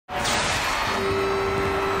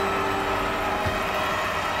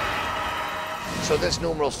So this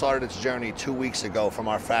numeral started its journey 2 weeks ago from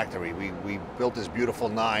our factory. We built this beautiful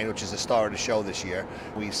 9, which is the star of the show this year.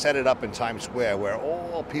 We set it up in Times Square where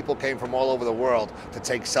all people came from all over the world to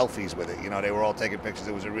take selfies with it. You know, they were all taking pictures.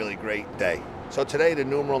 It was a really great day. So today the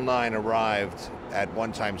numeral 9 arrived at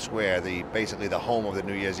Times Square, basically the home of the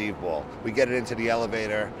New Year's Eve ball. We get it into the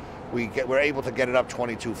elevator. We're able to get it up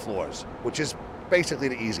 22 floors, which is basically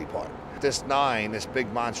the easy part. This 9, this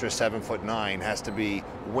big monstrous 7'9", has to be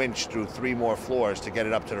winched through 3 more floors to get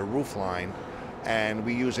it up to the roof line, and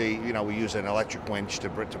we use an electric winch to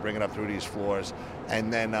bring it up through these floors,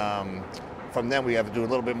 and then from then we have to do a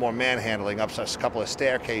little bit more manhandling up a couple of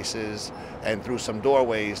staircases and through some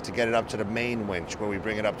doorways to get it up to the main winch, where we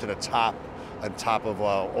bring it up to the top, on top of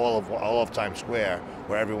all of Times Square,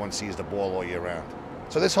 where everyone sees the ball all year round.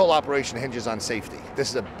 So this whole operation hinges on safety. This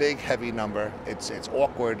is a big, heavy number. It's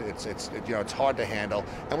awkward. It's hard to handle,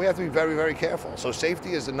 and we have to be very, very careful. So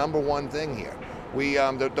safety is the #1 thing here.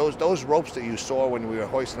 Those ropes that you saw when we were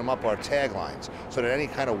hoisting them up are taglines, so that any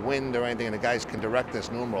kind of wind or anything, and the guys can direct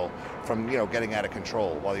this numeral from getting out of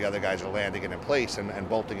control while the other guys are landing it in place and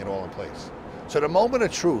bolting it all in place. So the moment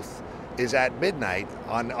of truth is at midnight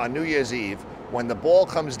on New Year's Eve, when the ball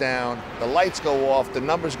comes down, the lights go off, the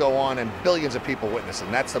numbers go on, and billions of people witness,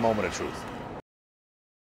 and that's the moment of truth.